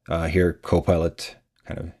 Here Copilot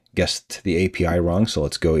kind of guessed the API wrong. So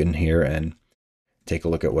let's go in here and take a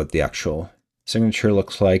look at what the actual signature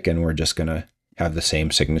looks like. And we're just going to have the same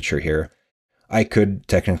signature here. I could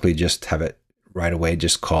technically just have it right away,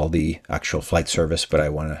 just call the actual flight service, but I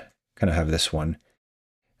want to kind of have this one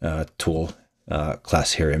tool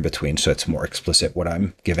class here in between, so it's more explicit what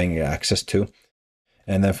I'm giving it access to.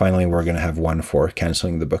 And then finally, we're going to have one for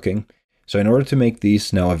canceling the booking. So in order to make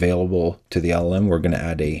these now available to the LLM, we're going to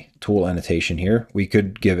add a tool annotation here. We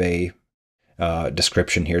could give a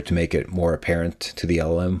description here to make it more apparent to the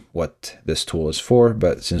LLM what this tool is for,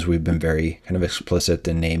 but since we've been very kind of explicit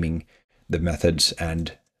in naming the methods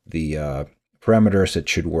and the parameters, it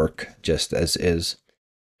should work just as is.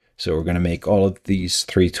 So we're going to make all of these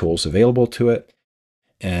three tools available to it.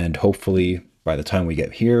 And hopefully by the time we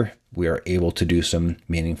get here, we are able to do some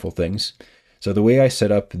meaningful things. So the way I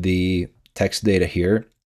set up the text data here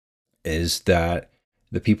is that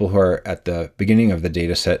the people who are at the beginning of the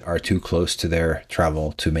data set are too close to their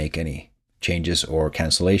travel to make any changes or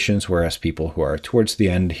cancellations, whereas people who are towards the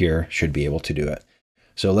end here should be able to do it.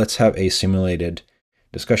 So let's have a simulated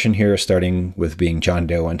discussion here, starting with being John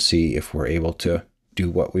Doe, and see if we're able to do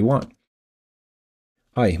what we want.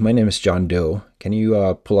 Hi, my name is John Doe. Can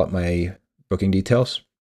you pull up my booking details?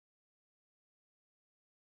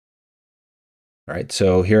 All right,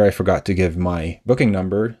 so here I forgot to give my booking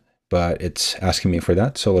number, but it's asking me for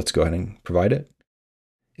that. So let's go ahead and provide it.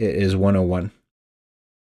 It is 101.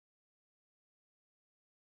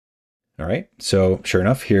 All right, so sure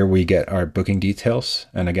enough, here we get our booking details.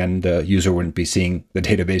 And again, the user wouldn't be seeing the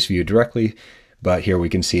database view directly, but here we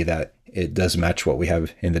can see that it does match what we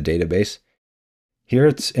have in the database. Here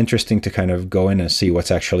it's interesting to kind of go in and see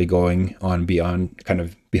what's actually going on beyond, kind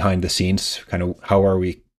of behind the scenes, kind of how are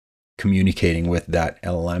we communicating with that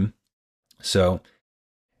LLM. So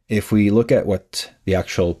if we look at what the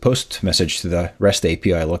actual post message to the REST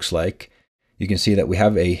API looks like, you can see that we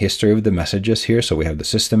have a history of the messages here. So we have the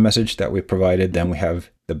system message that we provided, then we have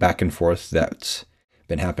the back and forth that's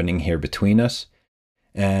been happening here between us.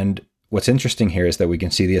 And what's interesting here is that we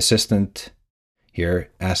can see the assistant here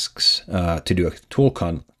asks to do a tool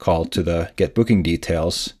call to the get booking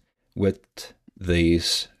details with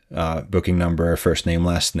these booking number, first name,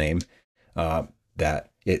 last name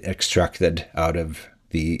that it extracted out of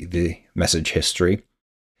the message history.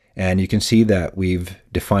 And you can see that we've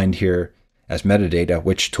defined here as metadata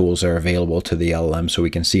which tools are available to the LLM, so we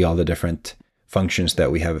can see all the different functions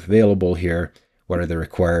that we have available here, what are the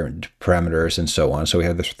required parameters, and so on. So we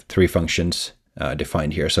have the three functions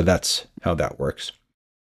defined here. So that's how that works.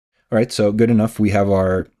 All right, so good enough. We have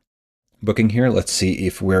our booking here. Let's see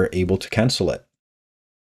if we're able to cancel it.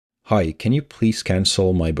 Hi, can you please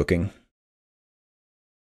cancel my booking?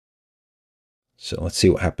 So let's see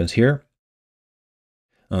what happens here.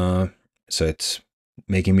 So it's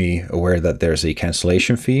making me aware that there's a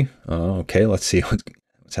cancellation fee. Okay, let's see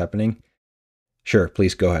what's happening. Sure,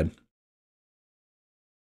 please go ahead.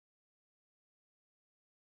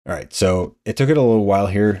 All right, so it took it a little while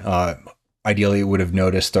here. Ideally, it would have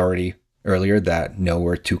noticed already earlier that no,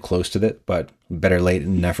 we're too close to it, but better late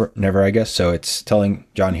than never, I guess. So it's telling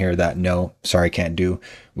John here that no, sorry, can't do.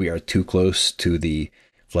 We are too close to the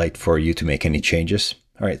flight for you to make any changes.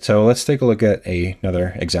 All right, so let's take a look at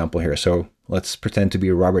another example here. So let's pretend to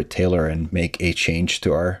be Robert Taylor and make a change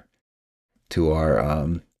to our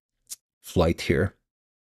flight here.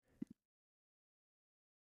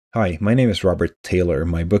 Hi, my name is Robert Taylor.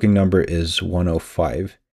 My booking number is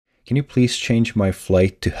 105. Can you please change my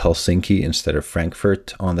flight to Helsinki instead of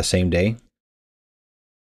Frankfurt on the same day?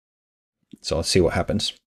 So let's see what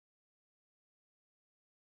happens.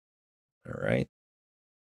 All right.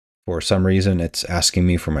 For some reason, it's asking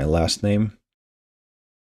me for my last name.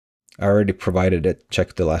 I already provided it.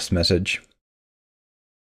 Check the last message.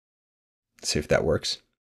 Let's see if that works.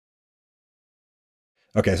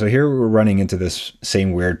 Okay, so here we're running into this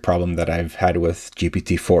same weird problem that I've had with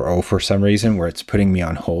GPT-4o for some reason, where it's putting me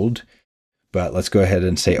on hold. But let's go ahead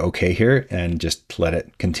and say okay here and just let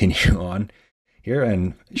it continue on here.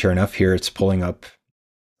 And sure enough, here it's pulling up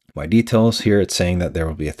my details. Here it's saying that there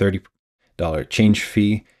will be a $30 change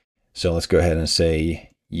fee. So let's go ahead and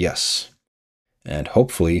say yes. And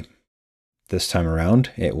hopefully this time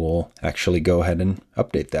around, it will actually go ahead and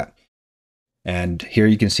update that. And here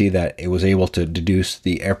you can see that it was able to deduce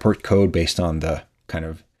the airport code based on the kind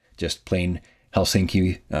of just plain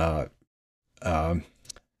Helsinki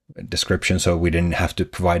description. So we didn't have to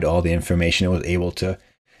provide all the information. It was able to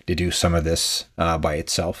deduce some of this by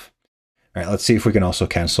itself. All right, let's see if we can also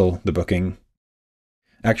cancel the booking.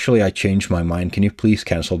 Actually, I changed my mind. Can you please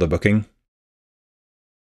cancel the booking?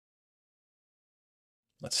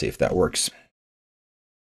 Let's see if that works.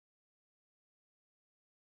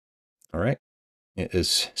 All right. It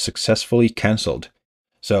is successfully canceled.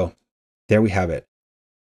 So there we have it.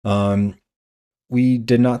 We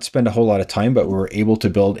did not spend a whole lot of time, but we were able to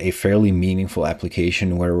build a fairly meaningful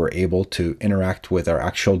application where we're able to interact with our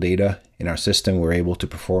actual data in our system. We're able to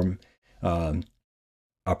perform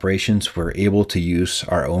operations. We're able to use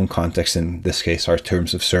our own context, in this case, our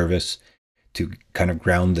terms of service, to kind of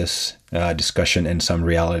ground this discussion in some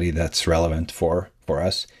reality that's relevant for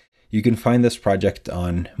us. You can find this project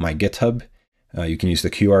on my GitHub. You can use the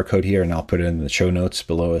QR code here, and I'll put it in the show notes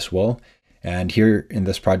below as well. And here in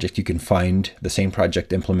this project, you can find the same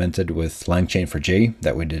project implemented with LangChain4j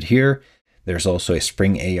that we did here. There's also a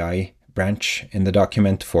Spring AI branch in the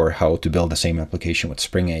document for how to build the same application with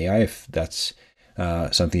Spring AI, if that's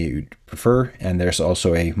something you'd prefer. And there's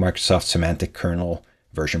also a Microsoft Semantic Kernel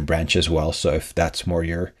version branch as well. So if that's more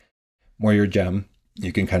your jam,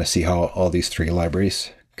 you can kind of see how all these three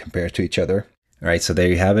libraries compare to each other. All right, so there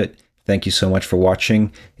you have it. Thank you so much for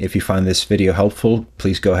watching. If you find this video helpful,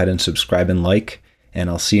 please go ahead and subscribe and like, and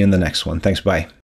I'll see you in the next one. Thanks, bye.